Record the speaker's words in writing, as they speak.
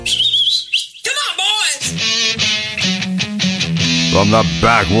From the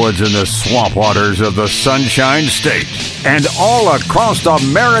backwoods and the swamp waters of the Sunshine State and all across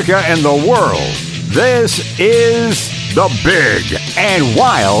America and the world, this is the Big and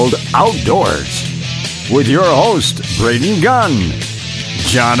Wild Outdoors with your host, Braden Gunn,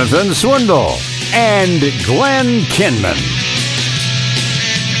 Jonathan Swindle, and Glenn Kinman.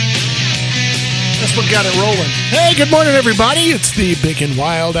 That's what got it rolling. Hey, good morning, everybody. It's the Big and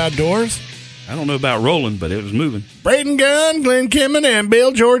Wild Outdoors. I don't know about rolling, but it was moving. Braden Gunn, Glenn Kinman, and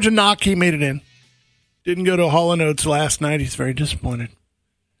Bill George and Knock. He made it in. Didn't go to Hall & Oates last night. He's very disappointed.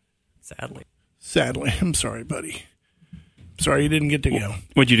 Sadly. I'm sorry, buddy. Sorry you didn't get to go.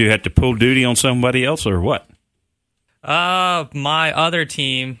 What'd you do, have to pull duty on somebody else or what? My other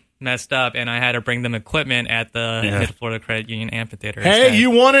team messed up, and I had to bring them equipment at the Mid-Florida Credit Union Amphitheater. Hey, instead. you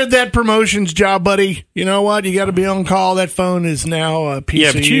wanted that promotions job, buddy. You know what? You got to be on call. That phone is now a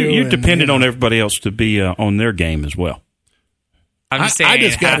piece of you. Yeah, but you depended on everybody else to be on their game as well. I'm just saying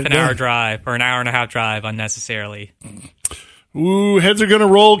half an hour drive or an hour and a half drive unnecessarily. Ooh, heads are going to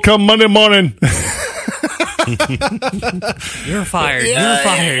roll come Monday morning. You're fired. You're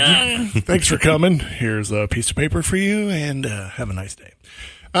fired. Yeah. Thanks for coming. Here's a piece of paper for you, and have a nice day.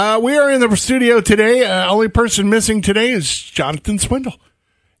 We are in the studio today. Only person missing today is Jonathan Swindle.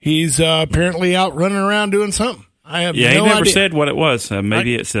 He's apparently out running around doing something. I have no idea. He never said what it was.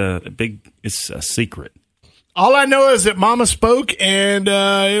 Maybe it's a secret. All I know is that Mama spoke, and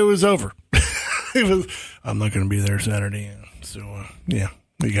it was over. I'm not going to be there Saturday, so yeah.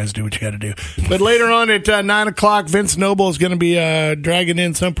 You guys do what you got to do. But later on at 9 o'clock, Vince Noble is going to be dragging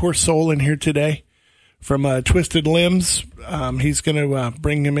in some poor soul in here today from Twisted Limbs. He's going to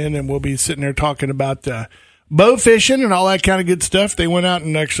bring him in, and we'll be sitting there talking about bow fishing and all that kind of good stuff. They went out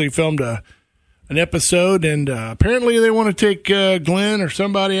and actually filmed an episode, and apparently they want to take Glenn or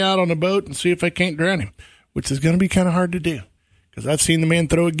somebody out on a boat and see if they can't drown him, which is going to be kind of hard to do because I've seen the man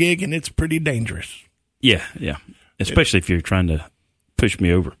throw a gig, and it's pretty dangerous. Yeah. Especially if you're trying to push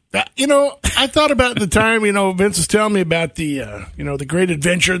me over. I thought about the time, Vince was telling me about the, the great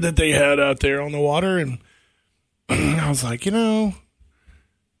adventure that they had out there on the water. And I was like, doing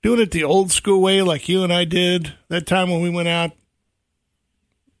it the old school way, like you and I did that time when we went out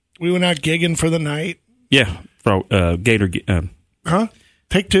gigging for the night. Yeah. For gator.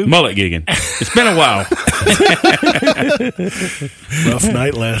 Take two. Mullet gigging. It's been a while. Rough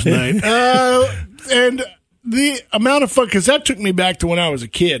night last night. And the amount of fun, because that took me back to when I was a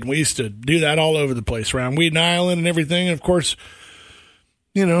kid. We used to do that all over the place, around Weeden Island and everything. And of course,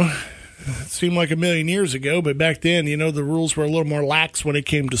 it seemed like a million years ago, but back then, the rules were a little more lax when it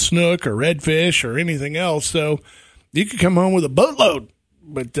came to snook or redfish or anything else. So you could come home with a boatload.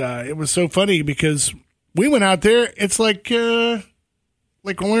 But it was so funny because we went out there. It's like learning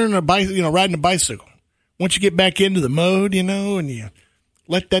riding a bicycle. Once you get back into the mode, and you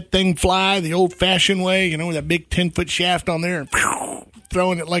let that thing fly the old-fashioned way, with that big 10-foot shaft on there and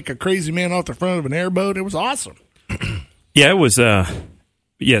throwing it like a crazy man off the front of an airboat. It was awesome. Yeah, it was.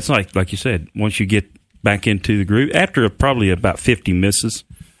 It's like you said, once you get back into the groove, after probably about 50 misses,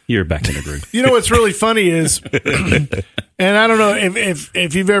 you're back in the groove. What's really funny is, and I don't know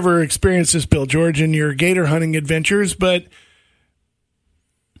if you've ever experienced this, Bill George, in your gator hunting adventures, but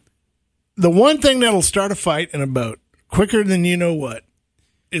the one thing that'll start a fight in a boat quicker than you know what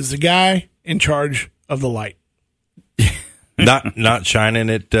is the guy in charge of the light. Not shining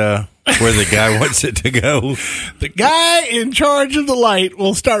it where the guy wants it to go. The guy in charge of the light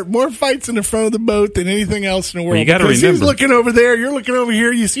will start more fights in the front of the boat than anything else in the world. Well, you got to remember, he's looking over there, you're looking over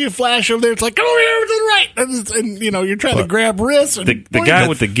here, you see a flash over there, it's like, go over here to the right. And you're trying to grab wrists. And the guy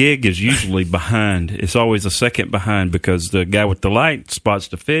with the gig is usually behind. It's always a second behind because the guy with the light spots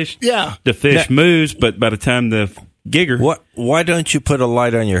the fish. Yeah. The fish moves, but by the time the gigger. Why don't you put a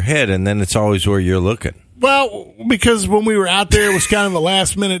light on your head and then it's always where you're looking? Well, because when we were out there, it was kind of a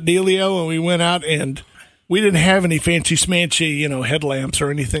last-minute dealio, and we went out and we didn't have any fancy-smancy, headlamps or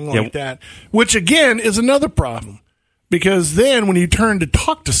anything like that, which, again, is another problem. Because then when you turn to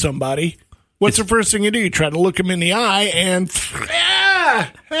talk to somebody, what's the first thing you do? You try to look them in the eye and,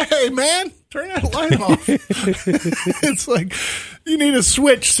 hey, man, turn that light off. It's like you need a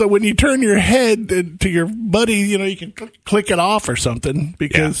switch so when you turn your head to your buddy, you can click it off or something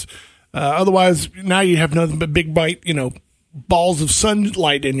because otherwise now you have nothing but big bright, balls of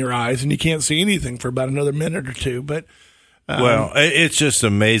sunlight in your eyes and you can't see anything for about another minute or two. But well, it's just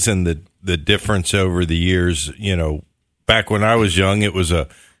amazing the difference over the years. Back when I was young, it was a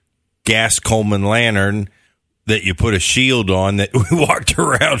gas Coleman lantern that you put a shield on that we walked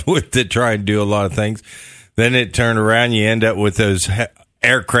around with to try and do a lot of things. Then it turned around, you end up with those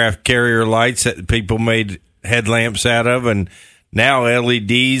aircraft carrier lights that people made headlamps out of, and now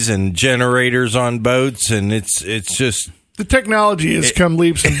LEDs and generators on boats, and it's just the technology has come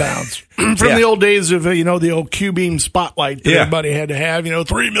leaps and bounds from the old days of the old Q-beam spotlight that everybody had to have.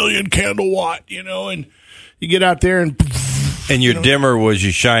 3 million candle watt. And you get out there and your dimmer was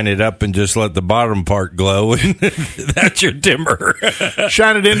you shine it up and just let the bottom part glow, and that's your dimmer.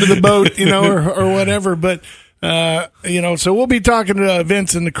 Shine it into the boat, or whatever. But so we'll be talking to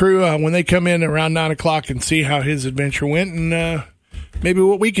Vince and the crew when they come in around 9:00 and see how his adventure went and maybe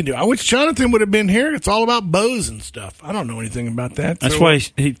what we can do. I wish Jonathan would have been here. It's all about bows and stuff. I don't know anything about that. That's why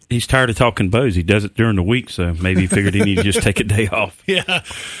he's tired of talking bows. He does it during the week, so maybe he figured he needed to just take a day off. Yeah,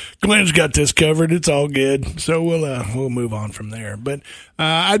 Glenn's got this covered. It's all good. So we'll move on from there. But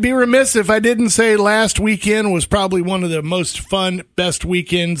I'd be remiss if I didn't say last weekend was probably one of the most fun, best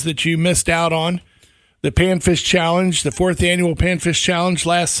weekends that you missed out on. The Panfish Challenge, the 4th annual Panfish Challenge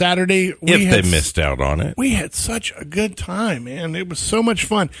last Saturday. They missed out on it. We had such a good time, man. It was so much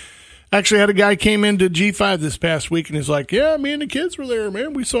fun. Actually, had a guy came into G5 this past week, and he's like, yeah, me and the kids were there,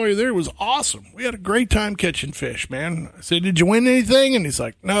 man. We saw you there. It was awesome. We had a great time catching fish, man. I said, did you win anything? And he's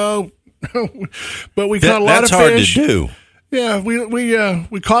like, no. But we caught a lot of fish. That's hard to do. Yeah,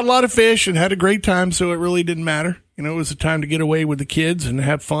 we caught a lot of fish and had a great time, so it really didn't matter. It was a time to get away with the kids and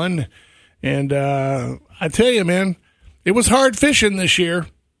have fun. And I tell you, man, it was hard fishing this year.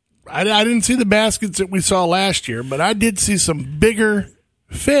 I didn't see the baskets that we saw last year, but I did see some bigger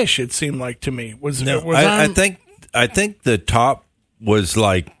fish. It seemed like to me. I think the top was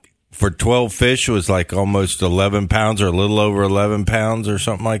like for 12 fish was like almost 11 pounds or a little over 11 pounds or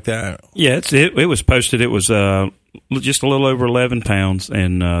something like that. Yeah, it was posted. It was just a little over 11 pounds,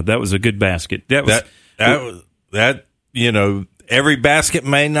 and that was a good basket. Every basket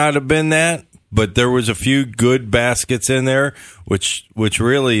may not have been that, but there was a few good baskets in there, which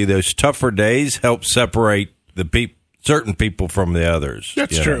really those tougher days help separate certain people from the others.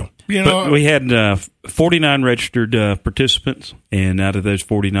 That's true. But we had 49 registered participants, and out of those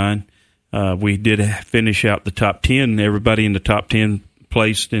 49, we did finish out the top 10. Everybody in the top 10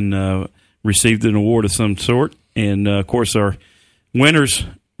 placed and received an award of some sort. And, of course, our winners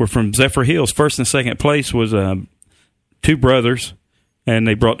were from Zephyr Hills. First and second place was two brothers, and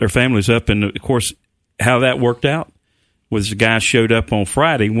they brought their families up. And, of course, how that worked out was the guy showed up on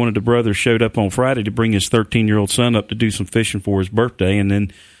Friday. One of the brothers showed up on Friday to bring his 13-year-old son up to do some fishing for his birthday. And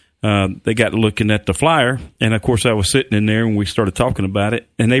then they got looking at the flyer. And, of course, I was sitting in there, and we started talking about it.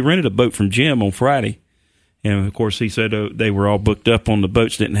 And they rented a boat from Jim on Friday. And, of course, he said they were all booked up on the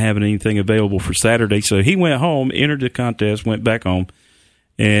boats, didn't have anything available for Saturday. So he went home, entered the contest, went back home,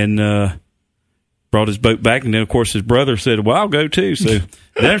 and brought his boat back. And then, of course, his brother said, well, I'll go too. So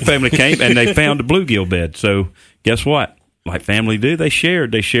their family came, and they found a bluegill bed. So guess what? Like family do, they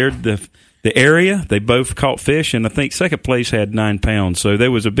shared. They shared the area. They both caught fish, and I think second place had 9 pounds. So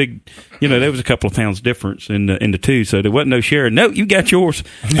there was a big, there was a couple of pounds difference in the two. So there wasn't no sharing. No, you got yours.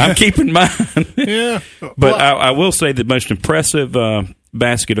 I'm keeping mine. Yeah. But I will say the most impressive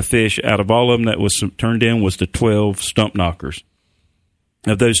basket of fish out of all of them that was turned in was the 12 stump knockers.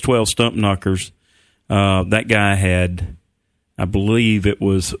 Of those 12 stump knockers, that guy had, I believe it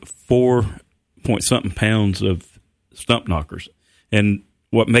was 4-point-something pounds of stump knockers. And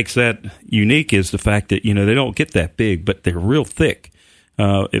what makes that unique is the fact that, they don't get that big, but they're real thick.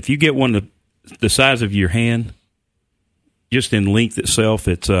 If you get one the size of your hand, just in length itself,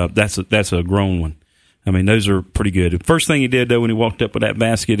 that's a grown one. I mean, those are pretty good. The first thing he did, though, when he walked up with that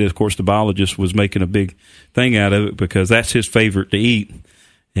basket, is, of course, the biologist was making a big thing out of it because that's his favorite to eat.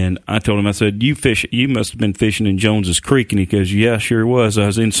 And I told him, I said, you must have been fishing in Jones's Creek. And he goes, yeah, sure was. I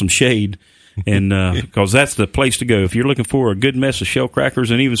was in some shade. And because that's the place to go. If you're looking for a good mess of shell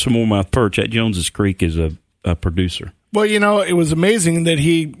crackers and even some smallmouth perch, at Jones's Creek is a producer. Well, it was amazing that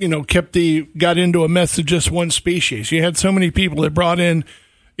he, got into a mess of just one species. You had so many people that brought in,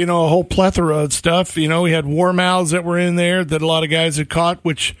 a whole plethora of stuff. We had warmouths that were in there that a lot of guys had caught,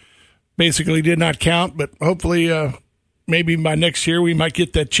 which basically did not count. But hopefully, maybe by next year we might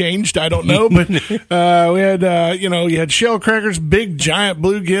get that changed. I don't know. But we had, you had shell crackers, big giant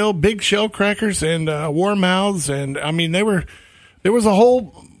bluegill, big shell crackers, and warmouths. And, I mean, there was a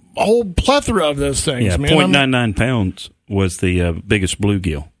whole plethora of those things. Yeah, man. 0.99 pounds was the biggest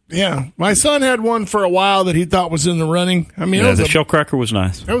bluegill. Yeah. My son had one for a while that he thought was in the running. I mean, the shell cracker was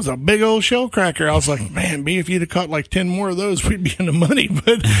nice. It was a big old shell cracker. I was like, man, if you'd have caught like 10 more of those, we'd be in the money.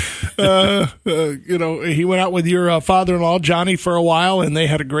 But, he went out with your father-in-law, Johnny, for a while, and they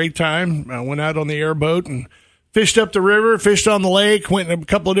had a great time. Went out on the airboat and fished up the river, fished on the lake, went in a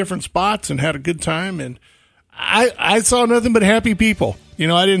couple of different spots and had a good time. And I saw nothing but happy people. You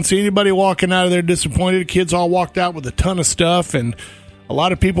know, I didn't see anybody walking out of there disappointed. Kids all walked out with a ton of stuff, and a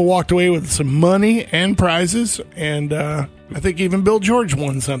lot of people walked away with some money and prizes. And I think even Bill George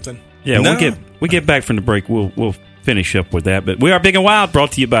won something. Yeah, we get back from the break. We'll finish up with that. But we are Big and Wild,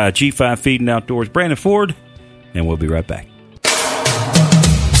 brought to you by G5 Feed and Outdoors, Brandon Ford, and we'll be right back.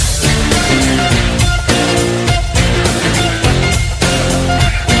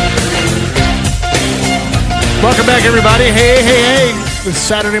 Welcome back, everybody. Hey. This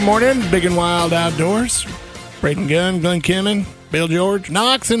Saturday morning, Big and Wild Outdoors. Braden Gunn, Glenn Kimmin, Bill George,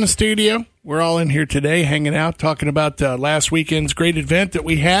 Knox in the studio. We're all in here today hanging out, talking about last weekend's great event that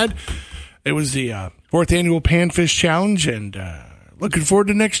we had. It was the 4th Annual Panfish Challenge, and looking forward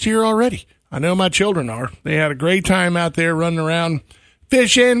to next year already. I know my children are. They had a great time out there running around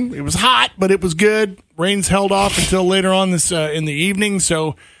fishing. It was hot, but it was good. Rains held off until later on this in the evening,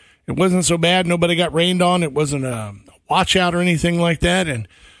 so it wasn't so bad. Nobody got rained on. It wasn't a washout or anything like that, and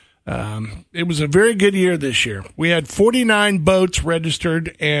it was a very good year this year. We had 49 boats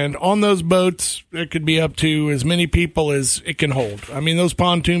registered, and on those boats, there could be up to as many people as it can hold. I mean, those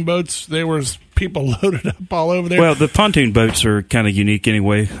pontoon boats, there was people loaded up all over there. Well, the pontoon boats are kind of unique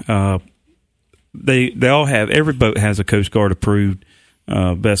anyway. They all have, every boat has a Coast Guard approved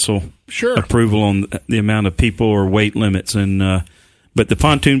vessel approval on the amount of people or weight limits, and but the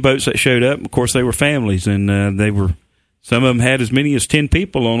pontoon boats that showed up, of course, they were families, and they were. Some of them had as many as 10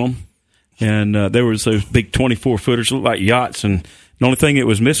 people on them, and there was those big 24-footers, looked like yachts, and the only thing it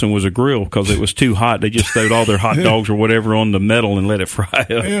was missing was a grill because it was too hot. They just throwed all their hot dogs or whatever on the metal and let it fry up.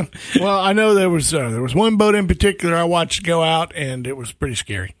 Yeah. Well, I know there was one boat in particular I watched go out, and it was pretty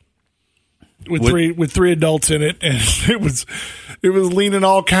scary. With three adults in it, and it was leaning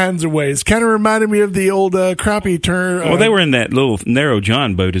all kinds of ways. Kind of reminded me of the old crappie turn. Well, they were in that little narrow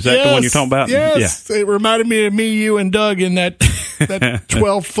John boat. Is that the one you're talking about? Yes, yeah. It reminded me of me, you, and Doug in that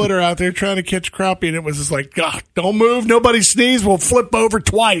 12-footer out there trying to catch crappie, and it was just like, God, don't move, nobody sneeze, we'll flip over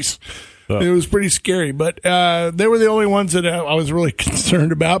twice. It was pretty scary, but they were the only ones that I was really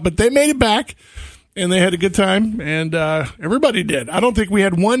concerned about. But they made it back. And they had a good time, and everybody did. I don't think we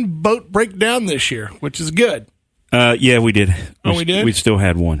had one boat break down this year, which is good. Yeah, we did. We did? We still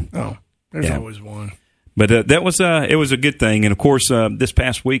had one. Oh, there's always one. But that was it was a good thing. And, of course, this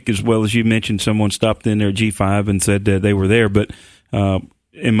past week, as well as you mentioned, someone stopped in there at G5 and said they were there. But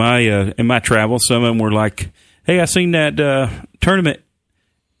in my travels, some of them were like, hey, I seen that tournament.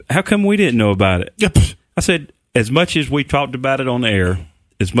 How come we didn't know about it? Yep. I said, as much as we talked about it on the air,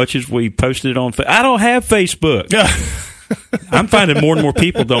 as much as we posted it on Facebook, I don't have Facebook. I'm finding more and more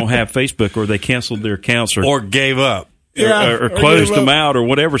people don't have Facebook, or they canceled their accounts, or gave up, or closed them out, or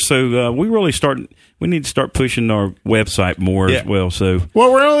whatever. So we need to start pushing our website more as well. So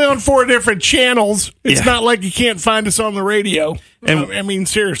we're only on 4 different channels. It's not like you can't find us on the radio. And I mean,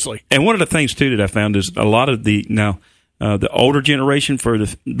 seriously. And one of the things too that I found is a lot of the older generation for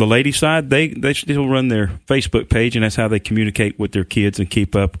the lady side, they still run their Facebook page, and that's how they communicate with their kids and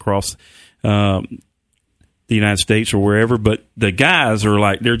keep up across the United States or wherever. But the guys are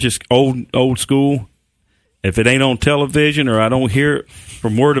like, they're just old school. If it ain't on television, or I don't hear it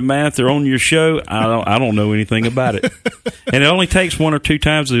from word of mouth or on your show, I don't know anything about it. And it only takes 1 or 2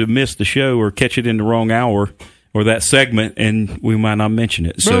 times to miss the show or catch it in the wrong hour or that segment, and we might not mention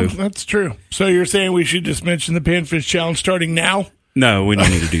it. So that's true. So you're saying we should just mention the Panfish Challenge starting now? No, we don't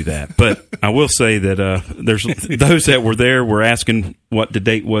need to do that. But I will say that there's those that were there were asking what the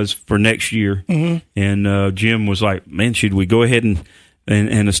date was for next year, and Jim was like, "Man, should we go ahead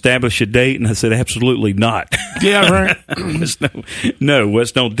and establish a date?" And I said, "Absolutely not." Yeah, right.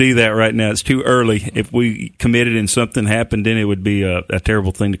 Let's don't do that right now. It's too early. If we committed and something happened, then it would be a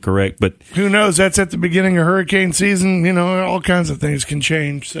terrible thing to correct. But who knows? That's at the beginning of hurricane season. You know, all kinds of things can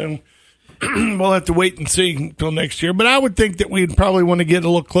change. So we'll have to wait and see until next year. But I would think that we'd probably want to get a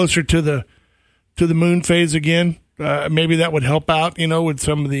little closer to the moon phase again. Maybe that would help out, with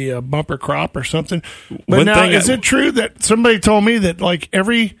some of the bumper crop or something. But now, is it true that somebody told me that like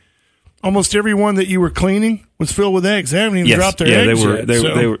almost every one that you were cleaning was filled with eggs? They haven't even dropped their eggs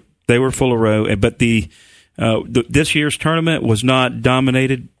yet. They were full of roe. But this year's tournament was not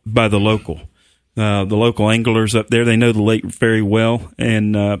dominated by the local anglers up there. They know the lake very well.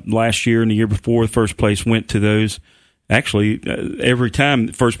 And last year and the year before, first place went to those. Actually, every time,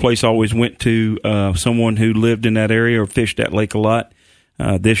 first place always went to someone who lived in that area or fished that lake a lot.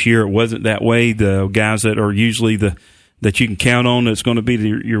 This year, it wasn't that way. The guys that are usually that you can count on that's going to be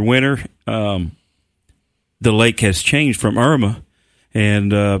your winner, the lake has changed from Irma,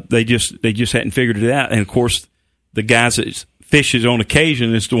 and they just hadn't figured it out. And of course, the guys that fishes on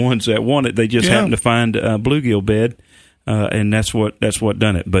occasion is the ones that won it. They just happened to find a bluegill bed. and that's what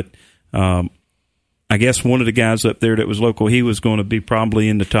done it. But I guess one of the guys up there that was local, he was going to be probably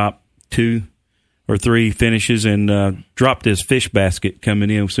in the top 2 or 3 finishes, and dropped his fish basket coming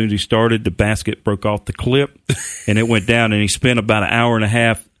in. As soon as he started, the basket broke off the clip, and it went down, and he spent about an hour and a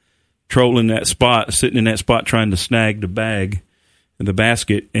half trolling that spot, sitting in that spot trying to snag the bag, the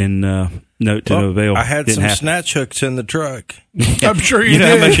basket, and note to no avail. I had some snatch hooks in the truck. I'm sure you know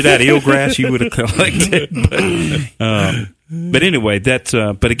did. how much of that eelgrass you would have collected. But anyway, that's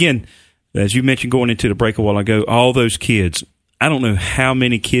but again, as you mentioned going into the break a while ago, all those kids, I don't know how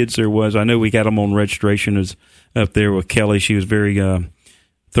many kids there was. I know we got them on registration as up there with Kelly. She was very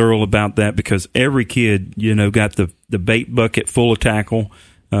thorough about that, because every kid, got the bait bucket full of tackle,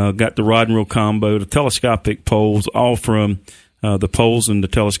 got the rod and reel combo, the telescopic poles, all from the poles and the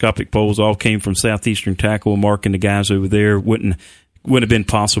telescopic poles all came from Southeastern Tackle. Mark and the guys over there wouldn't have been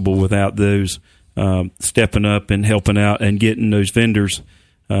possible without those stepping up and helping out and getting those vendors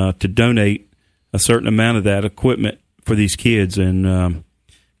to donate a certain amount of that equipment for these kids. And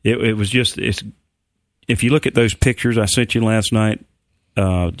it was just, if you look at those pictures I sent you last night,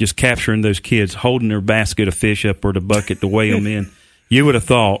 just capturing those kids holding their basket of fish up or the bucket to weigh them in, you would have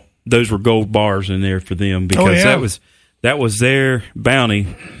thought those were gold bars in there for them, because that was their bounty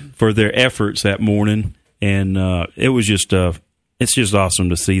for their efforts that morning. And it was just it's just awesome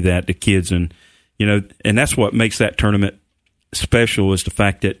to see that, the kids. And and that's what makes that tournament special, is the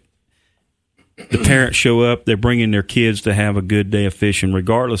fact that the parents show up, they're bringing their kids to have a good day of fishing.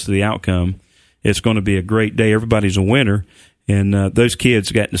 Regardless of the outcome, it's going to be a great day. Everybody's a winner, and those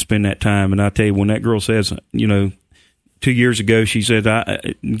kids got to spend that time. And I tell you, when that girl says, 2 years ago, she said,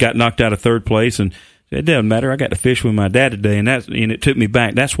 I got knocked out of 3rd place, and it doesn't matter, I got to fish with my dad today, and it took me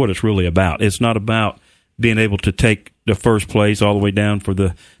back. That's what it's really about. It's not about being able to take the 1st place all the way down for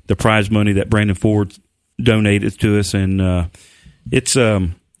the prize money that Brandon Ford donated to us. And it's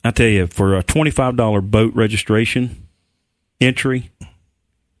I tell you, for a $25 boat registration entry,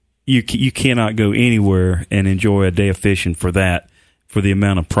 you cannot go anywhere and enjoy a day of fishing for that, for the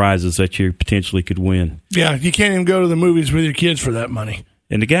amount of prizes that you potentially could win. Yeah, you can't even go to the movies with your kids for that money.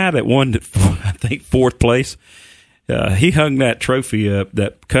 And the guy that won, I think, 4th place, he hung that trophy up,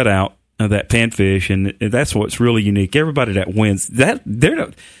 that cutout of that panfish, and that's what's really unique. Everybody that wins, the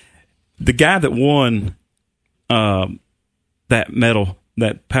guy that won that medal,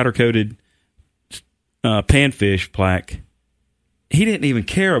 that powder-coated panfish plaque, he didn't even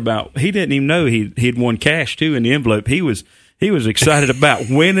care about. He didn't even know he'd won cash too in the envelope. He was excited about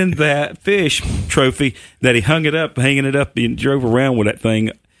winning that fish trophy, that he hanging it up, and drove around with that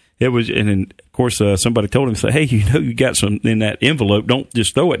thing. It was, and then, of course, somebody told him, say, "Hey, you got some in that envelope. Don't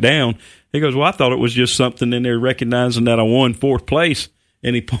just throw it down." He goes, "Well, I thought it was just something in there recognizing that I won 4th place."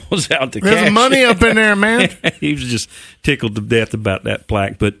 And he pulls out the cash. There's money up in there, man. He was just tickled to death about that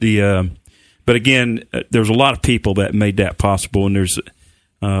plaque. But but again, there's a lot of people that made that possible, and there's.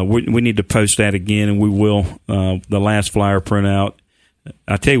 We need to post that again, and we will. The last flyer printout.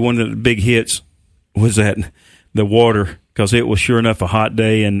 I tell you, one of the big hits was that the water, because it was sure enough a hot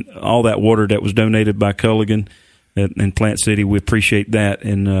day, and all that water that was donated by Culligan in Plant City, we appreciate that,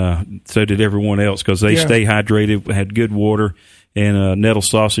 and so did everyone else, because they stay hydrated, had good water, and nettle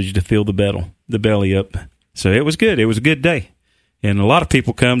sausage to fill the belly up. So it was good. It was a good day. And a lot of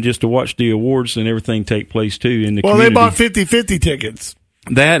people come just to watch the awards and everything take place, too, in the community. They bought 50-50 tickets.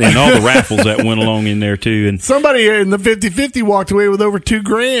 That and all the raffles that went along in there, too. And somebody in the 50-50 walked away with over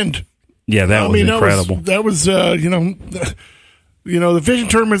 $2,000. Yeah, that was incredible. That was the fishing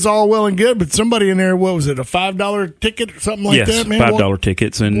tournament's all well and good, but somebody in there, what was it, a $5 ticket or something like that, man? $5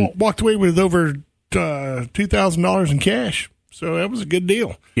 tickets. And walked away with over $2,000 in cash. So that was a good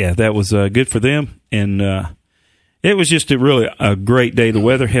deal. Yeah, that was good for them. And it was just a great day. The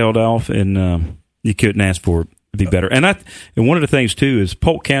weather held off, and you couldn't ask for it to be better. And one of the things, too, is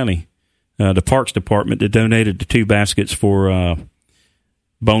Polk County, the Parks Department, that donated the 2 baskets for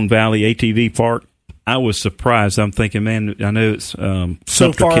Bone Valley ATV Park. I was surprised. I'm thinking, man, I know it's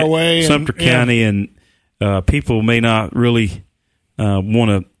so far away, Sumter County, and people may not really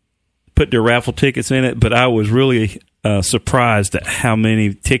want to put their raffle tickets in it, but I was really surprised at how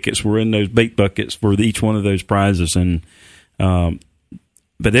many tickets were in those bait buckets for each one of those prizes. And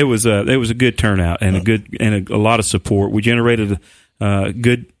but it was a good turnout and a lot of support. We generated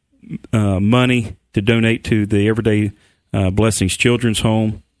good money to donate to the Everyday Blessings Children's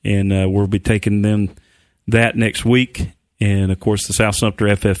Home, and we'll be taking them that next week. And of course, the South Sumter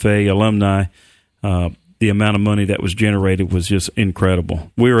FFA alumni. The amount of money that was generated was just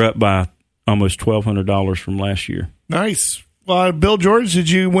incredible. We were up by almost $1,200 from last year. Nice. Well, Bill George,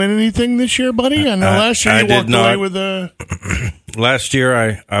 did you win anything this year, buddy? I know last year you walked away with a... Last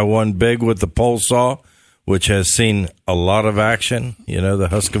year I won big with the pole saw, which has seen a lot of action. You know, the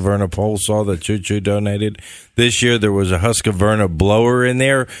Husqvarna pole saw that Choo Choo donated. This year there was a Husqvarna blower in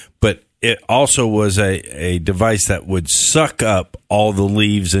there, but it also was a device that would suck up all the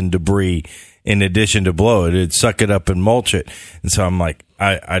leaves and debris in addition to blow it. It'd suck it up and mulch it. And so I'm like,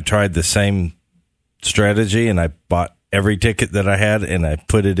 I tried the same strategy, and I bought every ticket that I had, and I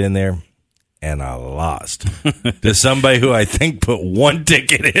put it in there, and I lost to somebody who I think put one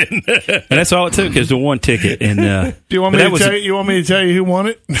ticket in. And that's all it took is the one ticket. And do you want me to tell you? You want me to tell you who won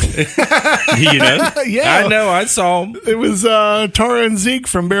it? You know? Yeah, I know. I saw them. It was Tara and Zeke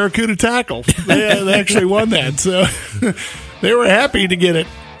from Barracuda Tackle. They actually won that, so they were happy to get it.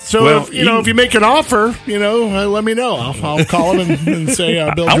 So, well, if you make an offer, let me know. I'll call him and say,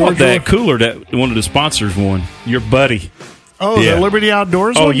 Bill George. I want that cooler that one of the sponsors won. Your buddy. Oh, yeah. The Liberty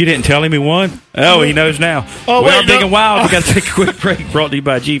Outdoors one? Oh, you didn't tell him he won? Oh, he knows now. Oh, well, Big and Wild, we got to take a quick break. Brought to you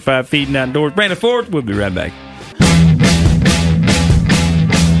by G5 Feeding Outdoors. Brandon Ford, we'll be right back.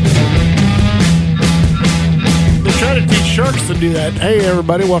 They try to teach sharks to do that. Hey,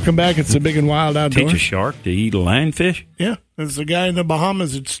 everybody, welcome back. It's the Big and Wild Outdoors. Teach a shark to eat a lionfish? Yeah, there's a guy in the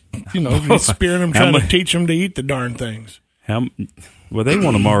Bahamas that's, he's spearing them, trying to teach them to eat the darn things. Well, they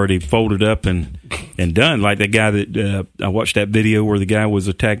want them already folded up and done. Like that guy that I watched that video where the guy was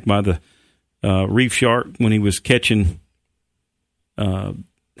attacked by the reef shark when he was catching.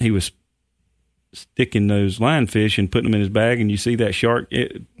 He was sticking those lionfish and putting them in his bag, and you see that shark.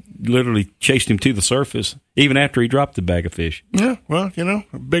 It literally chased him to the surface, even after he dropped the bag of fish. Yeah, well,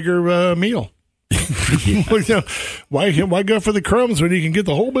 a bigger meal. Why go for the crumbs when you can get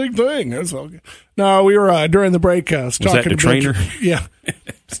the whole big thing? That's all good. No, we were during the break was that the trainer? Yeah,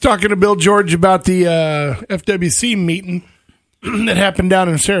 was talking to Bill George about the FWC meeting that happened down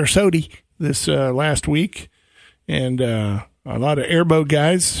in Sarasota this last week, and a lot of airboat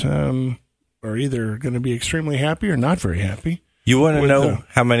guys are either going to be extremely happy or not very happy. You want to know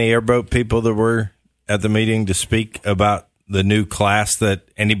how many airboat people there were at the meeting to speak about the new class that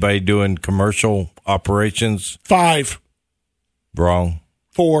anybody doing commercial operations? 5. Wrong.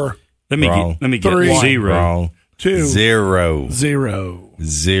 4. Let me get 3. 0. Wrong. 2. 0. 0.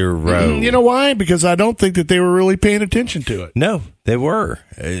 0. You know why? Because I don't think that they were really paying attention to it. No, they were.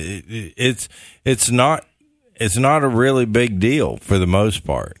 It's not a really big deal for the most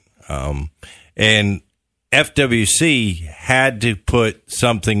part. And FWC had to put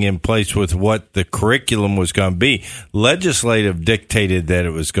something in place with what the curriculum was going to be. Legislative dictated that it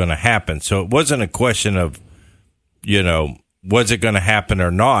was going to happen. So it wasn't a question of, was it going to happen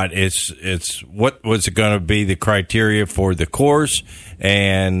or not? It's what was it going to be the criteria for the course,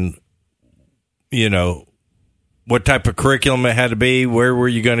 and, what type of curriculum it had to be, where were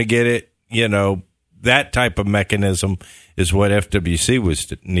you going to get it, that type of mechanism is what FWC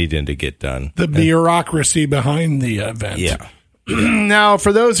was needing to get done. The bureaucracy behind the event. Yeah. Now,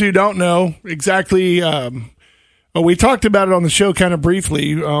 for those who don't know exactly, we talked about it on the show kind of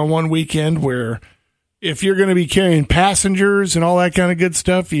briefly one weekend where if you're going to be carrying passengers and all that kind of good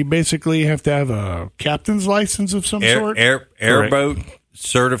stuff, you basically have to have a captain's license of some sort. Airboat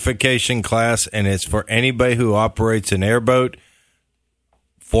certification class, and it's for anybody who operates an airboat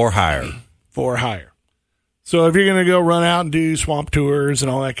for hire. For hire. So if you're going to go run out and do swamp tours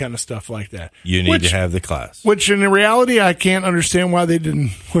and all that kind of stuff like that, you need to have the class. Which in reality, I can't understand why they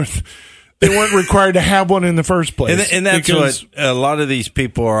weren't required to have one in the first place. And that's what a lot of these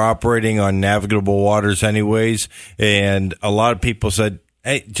people are operating on navigable waters anyways. And a lot of people said,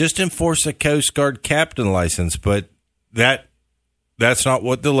 hey, just enforce a Coast Guard captain license. But that's not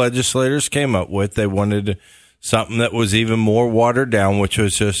what the legislators came up with. They wanted something that was even more watered down, which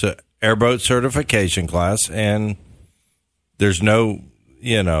was just a airboat certification class, and there's no,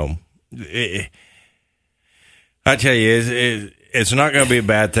 I tell you, it's not going to be a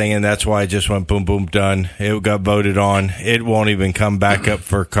bad thing, and that's why it just went boom, boom, done. It got voted on. It won't even come back up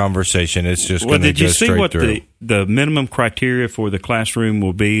for conversation. It's just going to go straight through. Did you see what the minimum criteria for the classroom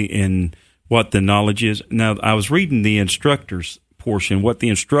will be and what the knowledge is? Now, I was reading the instructors portion, what the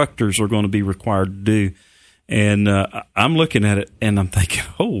instructors are going to be required to do. And I'm looking at it, and I'm thinking,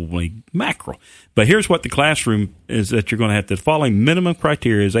 holy mackerel. But here's what the classroom is that you're going to have to. The following minimum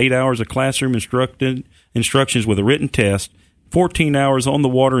criteria is 8 hours of classroom instructions with a written test, 14 hours on the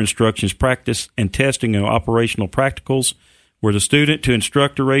water instructions, practice and testing of operational practicals, where the student to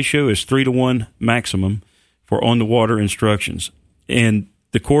instructor ratio is 3-to-1 maximum for on the water instructions. And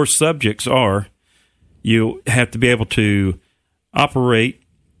the course subjects are you have to be able to operate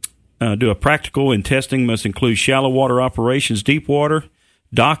do a practical, and testing must include shallow water operations, deep water,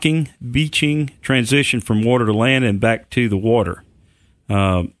 docking, beaching, transition from water to land, and back to the water.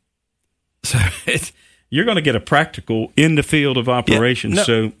 So you're going to get a practical in the field of operations. Yeah,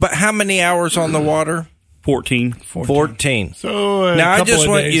 no, but how many hours on the water? 14. 14. So now I just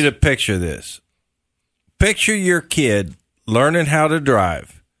want days. you to picture this. Picture your kid learning how to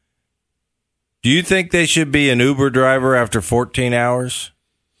drive. Do you think they should be an Uber driver after 14 hours?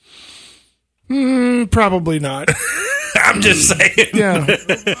 Probably not. I'm just saying. Yeah.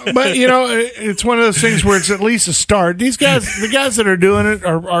 But, it's one of those things where it's at least a start. These guys, the guys that are doing it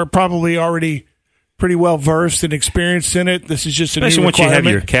are probably already pretty well versed and experienced in it. This is just a especially new once you requirement.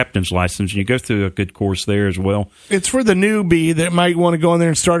 have your captain's license and you go through a good course there as well. It's for the newbie that might want to go in there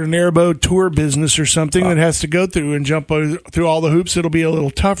and start an airboat tour business or something that has to go through and jump through all the hoops. It'll be a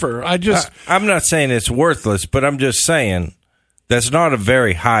little tougher. I'm not saying it's worthless, but I'm just saying that's not a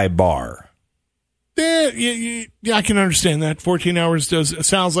very high bar. Yeah, I can understand that. 14 hours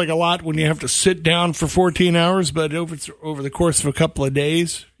sounds like a lot when you have to sit down for 14 hours, but over the course of a couple of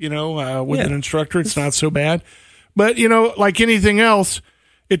days, with an instructor, it's not so bad. But, like anything else,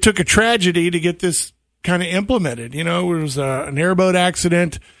 it took a tragedy to get this kind of implemented. It was an airboat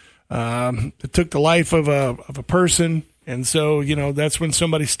accident. It took the life of a person. And so, that's when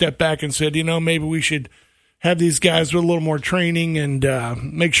somebody stepped back and said, maybe we should have these guys with a little more training and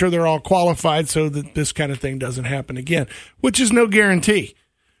make sure they're all qualified so that this kind of thing doesn't happen again, which is no guarantee.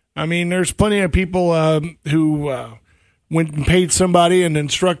 I mean, there's plenty of people who went and paid somebody, an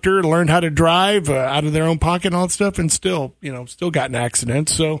instructor, learned how to drive out of their own pocket and all that stuff, and still got in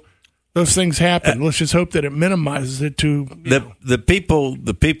accidents. So those things happen. Let's just hope that it minimizes it to the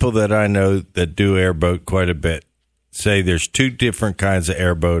people that I know that do airboat quite a bit say there's two different kinds of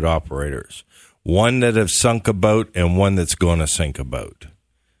airboat operators. One that have sunk a boat and one that's going to sink a boat.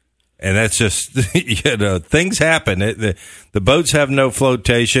 And that's just, things happen. The boats have no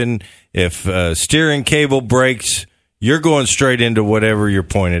flotation. If steering cable breaks, you're going straight into whatever you're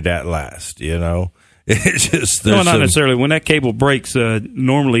pointed at last, It's just, no, not necessarily. When that cable breaks,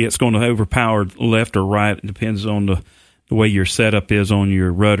 normally it's going to overpower left or right. It depends on the way your setup is on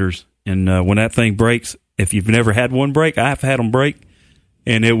your rudders. And when that thing breaks, if you've never had one break, I've had them break.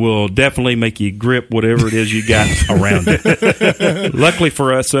 And it will definitely make you grip whatever it is you got around it. Luckily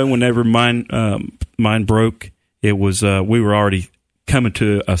for us, though, whenever mine broke, it was we were already coming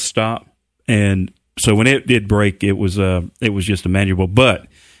to a stop, and so when it did break, it was just a manual. But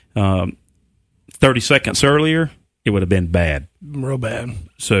 30 seconds earlier, it would have been bad, real bad.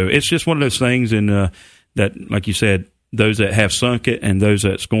 So it's just one of those things, and that, like you said, those that have sunk it and those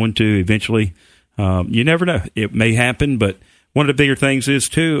that's going to eventually, you never know. It may happen, but one of the bigger things is,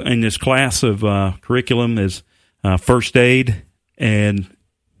 too, in this class of curriculum is first aid. And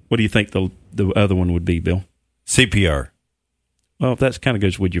what do you think the other one would be, Bill? CPR. Well, that kind of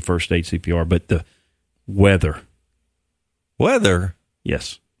goes with your first aid CPR, but the weather. Weather?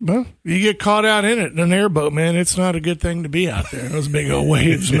 Yes. Well, you get caught out in it in an airboat, man. It's not a good thing to be out there. Those big old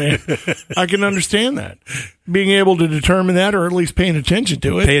waves, man. I can understand that. Being able to determine that, or at least paying attention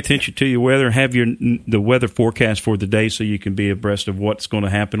to it. Pay attention to your weather. Have the weather forecast for the day so you can be abreast of what's going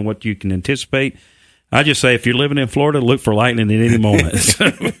to happen, what you can anticipate. I just say if you're living in Florida, look for lightning at any moment.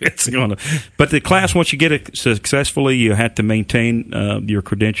 But the class, once you get it successfully, you have to maintain your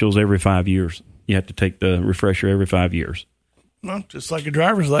credentials every 5 years. You have to take the refresher every 5 years. Well, just like a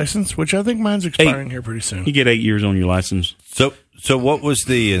driver's license, which I think mine's expiring here pretty soon. You get 8 years on your license. So what was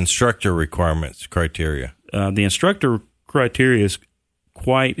the instructor requirements criteria? The instructor criteria is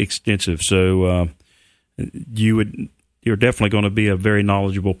quite extensive. So you're definitely going to be a very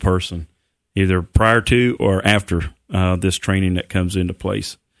knowledgeable person, either prior to or after this training that comes into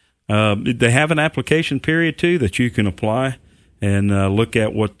place. They have an application period, too, that you can apply and look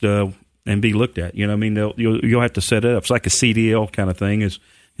at what and be looked at. You know what I mean? You'll have to set it up. It's like a CDL kind of thing. Is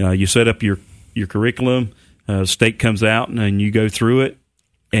you set up your curriculum, state comes out, and you go through it,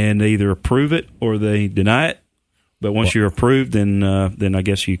 and they either approve it or they deny it. But once you're approved, then I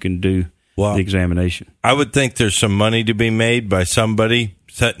guess you can do the examination. I would think there's some money to be made by somebody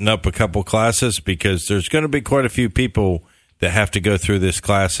setting up a couple classes, because there's going to be quite a few people that have to go through this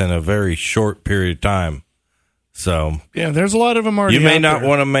class in a very short period of time. So yeah, there's a lot of them already. You may out not there.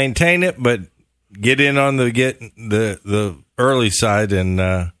 want to maintain it, but get in on the early side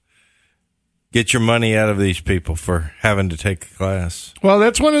and get your money out of these people for having to take a class. Well,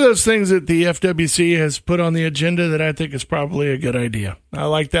 that's one of those things that the FWC has put on the agenda that I think is probably a good idea. I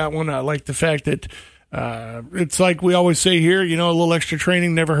like that one. I like the fact that it's like we always say here, a little extra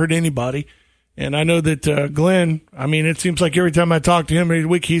training never hurt anybody. And I know that Glenn, I mean, it seems like every time I talk to him every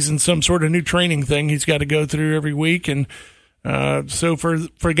week, he's in some sort of new training thing he's got to go through every week. And so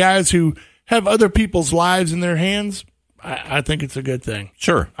for guys who have other people's lives in their hands, I think it's a good thing.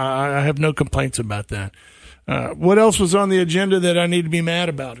 Sure. I have no complaints about that. What else was on the agenda that I need to be mad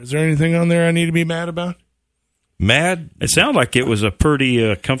about? Is there anything on there I need to be mad about? Mad? It sounded like it was a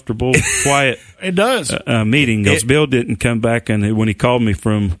pretty comfortable, quiet It does. meeting. Because Bill didn't come back, and when he called me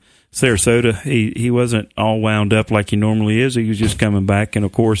from Sarasota, he wasn't all wound up like he normally is. He was just coming back. And,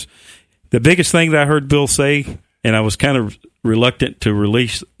 of course, the biggest thing that I heard Bill say, and I was kind of reluctant to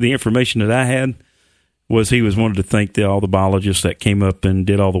release the information that I had, was he wanted to thank all the biologists that came up and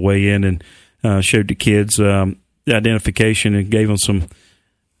did all the weigh-in and showed the kids the identification and gave them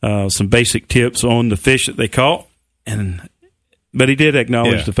some basic tips on the fish that they caught. But he did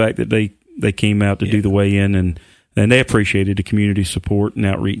acknowledge the fact that they came out to do the weigh-in, and they appreciated the community support and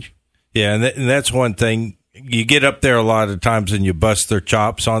outreach. Yeah, and that's one thing. You get up there a lot of times and you bust their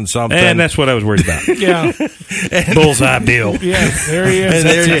chops on something. And that's what I was worried about. Yeah. Bullseye Bill. Yeah, there he is.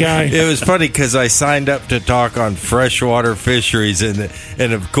 That's the guy. It was funny because I signed up to talk on freshwater fisheries, and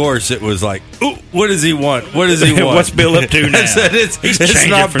of course it was like, ooh, what does he want? What does he want? What's Bill up to now? I said, it's changing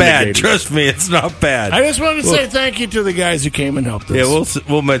not from bad. the Gators. Trust me, it's not bad. I just wanted to say thank you to the guys who came and helped us. Yeah,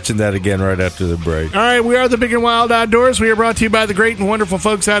 we'll mention that again right after the break. All right, we are the Big and Wild Outdoors. We are brought to you by the great and wonderful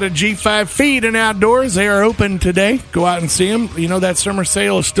folks out at G5 Feed and Outdoors. They are open today. Go out and see them. You know, that summer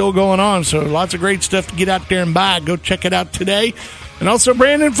sale is still going on, so lots of great stuff to get out there and buy. Go check it out today. And also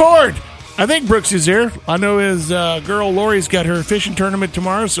Brandon Ford. I think Brooks is there. I know his girl Lori's got her fishing tournament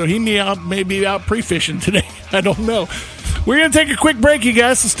tomorrow, so he may be out pre-fishing today. I don't know. We're going to take a quick break, you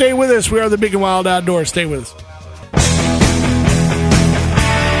guys, so stay with us. We are the Big and Wild Outdoors. Stay with us.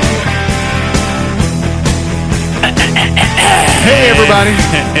 Hey, everybody.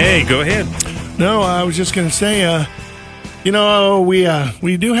 Hey, go ahead. No, I was just going to say, we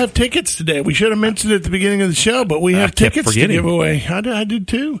do have tickets today. We should have mentioned it at the beginning of the show, but we have tickets to give away. I did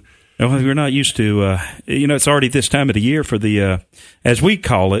too. Well, we're not used to, it's already this time of the year for the, as we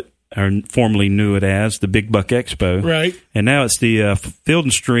call it, or formerly knew it as, the Big Buck Expo. Right. And now it's the Field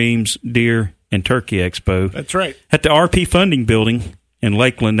and Streams Deer and Turkey Expo. That's right. At the RP Funding Building in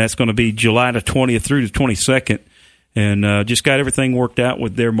Lakeland. That's going to be July the 20th through the 22nd. And just got everything worked out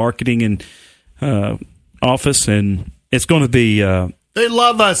with their marketing and office. And it's going to be... they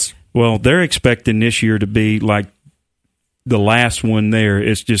love us. Well, they're expecting this year to be like the last one there.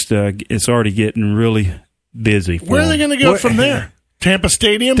 It's just it's already getting really busy. Where are they going to go from there? Tampa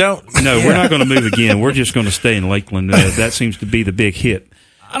Stadium? No, we're not going to move again. We're just going to stay in Lakeland. That seems to be the big hit.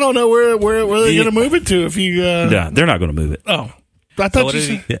 I don't know where they're going to move it to. If you, yeah, they're not going to move it. Oh, I thought you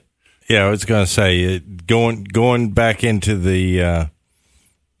said. Yeah, I was going to say going back into the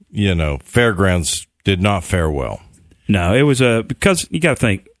fairgrounds did not fare well. No, it was because you got to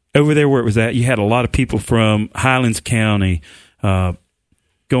think over there where it was at. You had a lot of people from Highlands County,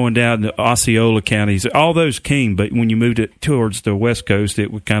 going down to Osceola counties. All those came, but when you moved it towards the West Coast,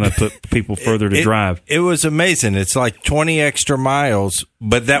 it would kind of put people further to drive. It was amazing. It's like 20 extra miles,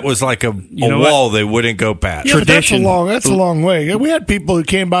 but that was like a wall they wouldn't go past. Yeah, but that's a long way. We had people who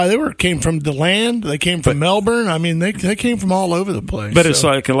came by. They came from DeLand. They came from Melbourne. I mean, they came from all over the place. But it's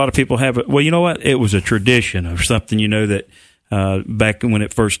like a lot of people have it. Well, you know what? It was a tradition or something. You know that back when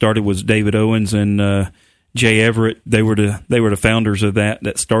it first started was David Owens and Jay Everett. They were the founders of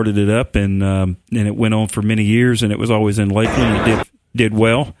that started it up, and it went on for many years, and it was always in Lakeland. It did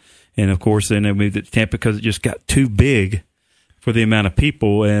well, and of course then they moved it to Tampa because it just got too big for the amount of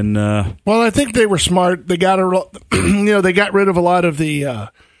people. And well, I think they were smart. They got they got rid of a lot of the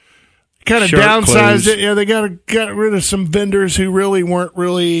kind of downsized it. Yeah, they got rid of some vendors who really weren't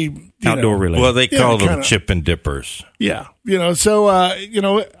really outdoor related. Well, they called them chip and dippers. Yeah, so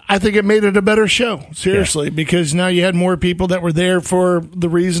I think it made it a better show, seriously, because now you had more people that were there for the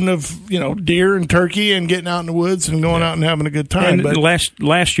reason of deer and turkey and getting out in the woods and going out and having a good time. And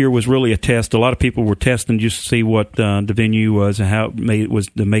last year was really a test. A lot of people were testing just to see what the venue was and how it was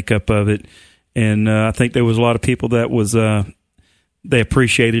the makeup of it. And I think there was a lot of people that was they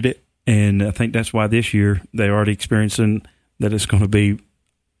appreciated it, and I think that's why this year they're already experiencing that it's going to be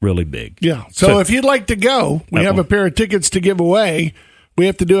really big. Yeah. So if you'd like to go, we have a pair of tickets to give away. We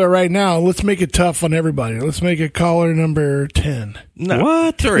have to do it right now. Let's make it tough on everybody. Let's make it caller number 10. No.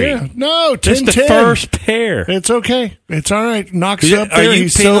 What? 3? Yeah. No, 10. Just the 10. first pair. It's okay. It's all right. Knocks up there. Are you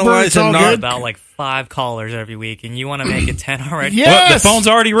He's sober. It's all good. About like 5 callers every week, and you want to make it 10 already? Yes. Well, the phone's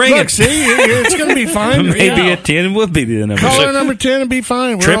already ringing. Look, see, it's going to be fine. Maybe a 10 will be the number. Caller number 10 will be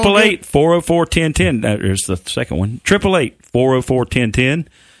fine. 888-404-1010. There's the second one. 888-404-1010.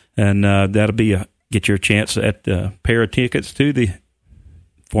 and that'll be get your chance at a pair of tickets to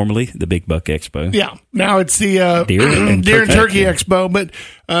formerly the Big Buck Expo. Yeah. Now it's the Deer and Turkey Expo. But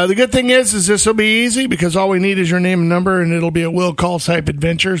the good thing is this will be easy because all we need is your name and number, and it'll be a will call type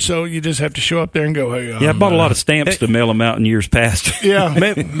adventure. So you just have to show up there and go, hey, I bought a lot of stamps to mail them out in years past.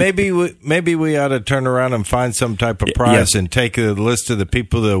 Yeah. maybe we ought to turn around and find some type of prize and take a list of the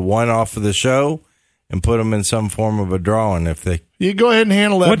people that won off of the show and put them in some form of a drawing if they. You go ahead and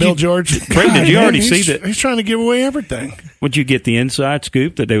handle that, Bill George. Fred, did you already see that? He's trying to give away everything. Would you get the inside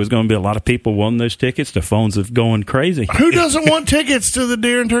scoop that there was going to be a lot of people wanting those tickets? The phones are going crazy. Who doesn't want tickets to the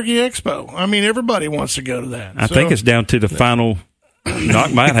Deer and Turkey Expo? I mean, everybody wants to go to that. I think it's down to the final.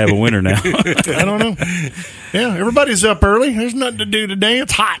 Knock might have a winner now. I don't know. Yeah, everybody's up early. There's nothing to do today.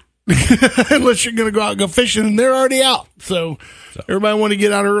 It's hot. Unless you're going to go out and go fishing, and they're already out. So everybody want to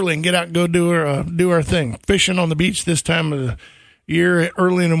get out early and get out and go do our thing. Fishing on the beach this time of the year,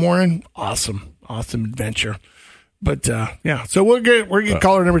 early in the morning. Awesome adventure. But so we'll get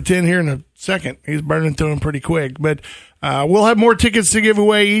caller number 10 here in a second. He's burning through them pretty quick. But we'll have more tickets to give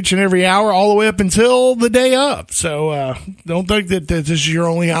away each and every hour, all the way up until the day of. So don't think that this is your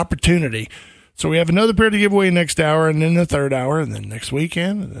only opportunity. So we have another pair to give away next hour, and then the third hour, and then next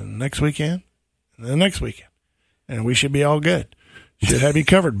weekend, and then next weekend, and then next weekend. And we should be all good. Should have you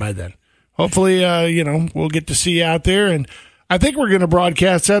covered by then. Hopefully, we'll get to see you out there. And I think we're going to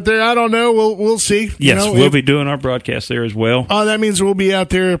broadcast out there. I don't know. We'll see. Yes, we'll be doing our broadcast there as well. That means we'll be out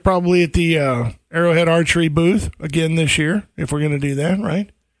there probably at the Arrowhead Archery booth again this year, if we're going to do that,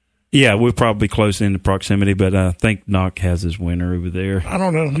 right? Yeah, we're probably close in the proximity, but I think Knock has his winner over there. I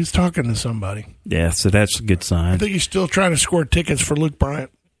don't know. He's talking to somebody. Yeah, so that's a good sign. I think he's still trying to score tickets for Luke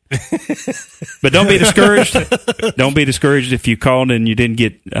Bryant. But don't be discouraged. Don't be discouraged if you called and you didn't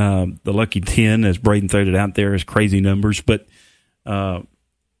get the lucky 10, as Braden threw it out there as crazy numbers. But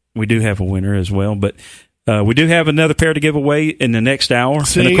we do have a winner as well. But we do have another pair to give away in the next hour.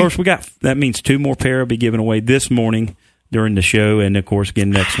 See? And, of course, that means 2 more pair will be given away this morning during the show, and of course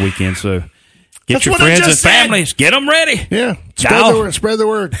again next weekend. So get your friends and families, get them ready. Yeah, spread the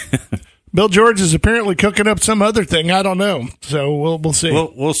word. Bill George is apparently cooking up some other thing. I don't know. So we'll see.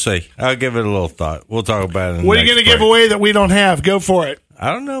 We'll see. I'll give it a little thought. We'll talk about it. What are you going to give away that we don't have? Go for it.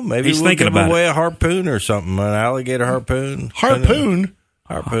 I don't know. Maybe we'll give away a harpoon or something, an alligator harpoon. Harpoon.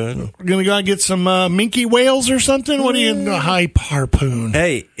 Harpoon. We're going to go out and get some minke whales or something. What are you going to hype harpoon?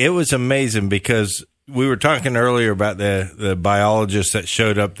 Hey, it was amazing because we were talking earlier about the biologist that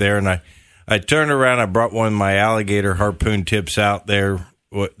showed up there, and I turned around. I brought one of my alligator harpoon tips out there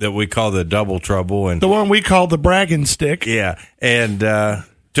that we call the double trouble, and the one we call the bragging stick. Yeah, and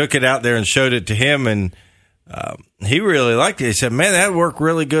took it out there and showed it to him, and he really liked it. He said, "Man, that worked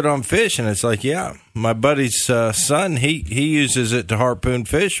really good on fish." And it's like, yeah, my buddy's son, he uses it to harpoon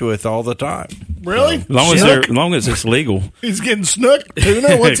fish with all the time. Really? As long as it's legal. He's getting snook,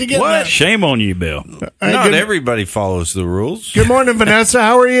 tuna. What's he getting? What? Shame on you, Bill. Not everybody follows the rules. Good morning, Vanessa.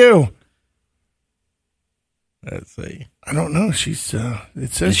 How are you? Let's see. I don't know. She's.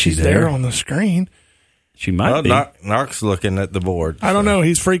 It says she's there on the screen. She might be. Knock's looking at the board. I don't know.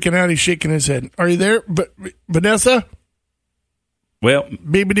 He's freaking out. He's shaking his head. Are you there, Vanessa? Well,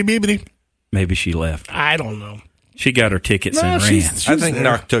 beebity. Maybe she left. I don't know. She got her tickets and ran. I think there.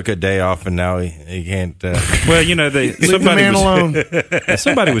 Knock took a day off, and now he can't. Well, leave the man alone.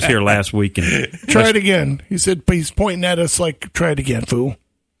 Somebody was here last week. And try it again. He said he's pointing at us like, try it again, fool.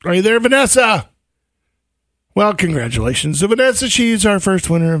 Are you there, Vanessa? Well, congratulations to Vanessa. She's our first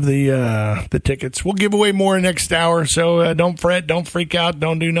winner of the tickets. We'll give away more next hour, so don't fret, don't freak out,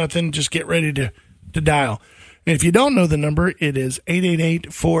 don't do nothing. Just get ready to dial. And if you don't know the number, it is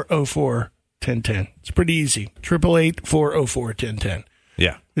 888-404-1010. It's pretty easy. 888-404-1010.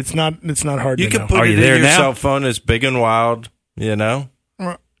 Yeah. It's not hard to know. You can put it in your cell phone. It's Big and Wild, you know?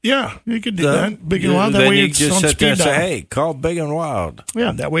 Yeah, you could do that. Big and Wild. That way it's on speed dial. Say, hey, call Big and Wild.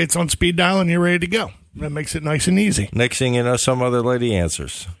 Yeah, that way it's on speed dial and you're ready to go. That makes it nice and easy. Next thing you know, some other lady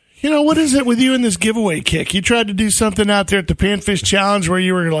answers. You know, what is it with you and this giveaway kick? You tried to do something out there at the Panfish Challenge where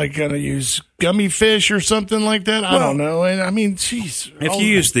you were like going to use gummy fish or something like that. I don't know. And I mean, jeez. If you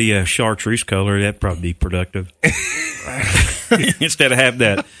use the chartreuse color, that'd probably be productive. Instead of have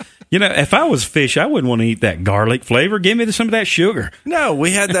that. You know, if I was fish, I wouldn't want to eat that garlic flavor. Give me some of that sugar. No,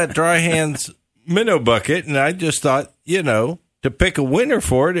 we had that dry hands minnow bucket, and I just thought, you know, to pick a winner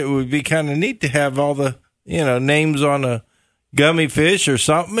for it, it would be kind of neat to have all the, you know, names on a gummy fish or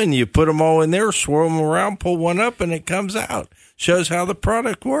something, and you put them all in there, swirl them around, pull one up, and it comes out. Shows how the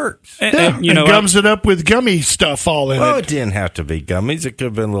product works. And gums it up with gummy stuff all in it. Well, it didn't have to be gummies. It could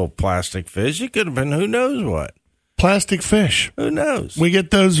have been little plastic fish. It could have been who knows what. Plastic fish. Who knows? We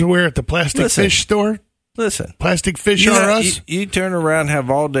get those where at the plastic fish store. Listen. Plastic fish are us. You turn around, have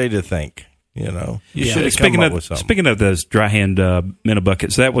all day to think. You should have come up with something. Speaking of those dry hand minnow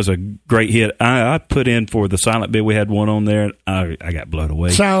buckets, that was a great hit. I put in for the silent bid. We had one on there. I got blown away.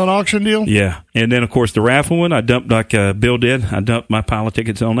 Silent auction deal? Yeah. And then, of course, the raffle one, I dumped like Bill did. I dumped my pile of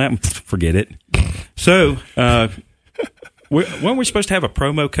tickets on that. Forget it. So, weren't we supposed to have a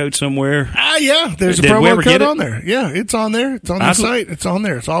promo code somewhere? Yeah. There's a promo code on there. Yeah, it's on there. It's on the site. It's on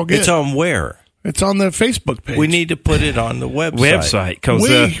there. It's all good. It's on where? It's on the Facebook page. We need to put it on the website. Because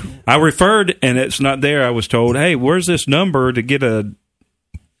I referred, and it's not there. I was told, hey, where's this number to get to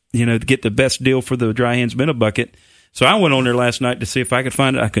get the best deal for the dry hands minnow bucket? So I went on there last night to see if I could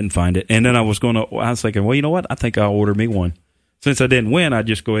find it. I couldn't find it. And then I was thinking, well, you know what? I think I'll order me one. Since I didn't win, I'd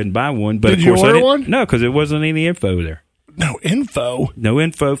just go ahead and buy one. But Did you order one? No, because there wasn't any info there. No info? No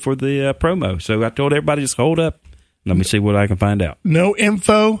info for the promo. So I told everybody, just hold up. Let me see what I can find out. No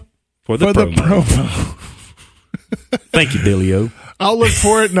info? For the promo. Thank you, Billy O. I'll look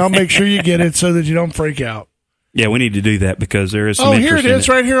for it, and I'll make sure you get it so that you don't freak out. Yeah, we need to do that because there is some interest here it is,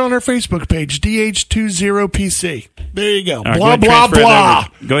 in right here on our Facebook page, DH20PC. There you go. Right, blah, blah, blah.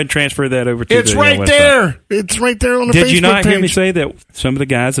 Go ahead and transfer that over to It's the right website. there. It's right there on the Facebook page. Did you not hear me say that some of the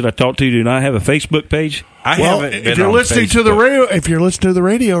guys that I talked to do not have a Facebook page? If you're listening to the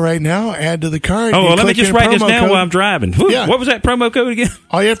radio, right now, add to the card. Let me just write this down while I'm driving. Yeah. What was that promo code again?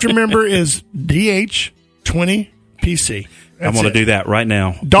 All you have to remember is DH20PC. I'm going to do that right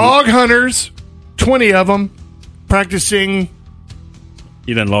now. Dog hunters, 20 of them, practicing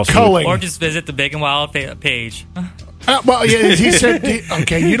You done lost culling. Or just visit the Big and Wild page. He said,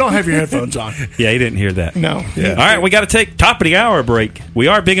 okay, you don't have your headphones on. Yeah, he didn't hear that. No. Yeah. All right, we got to take top of the hour break. We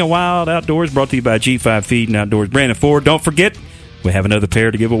are Big and Wild Outdoors, brought to you by G5 Feed and Outdoors. Brandon Ford, don't forget, we have another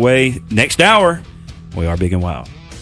pair to give away next hour. We are Big and Wild.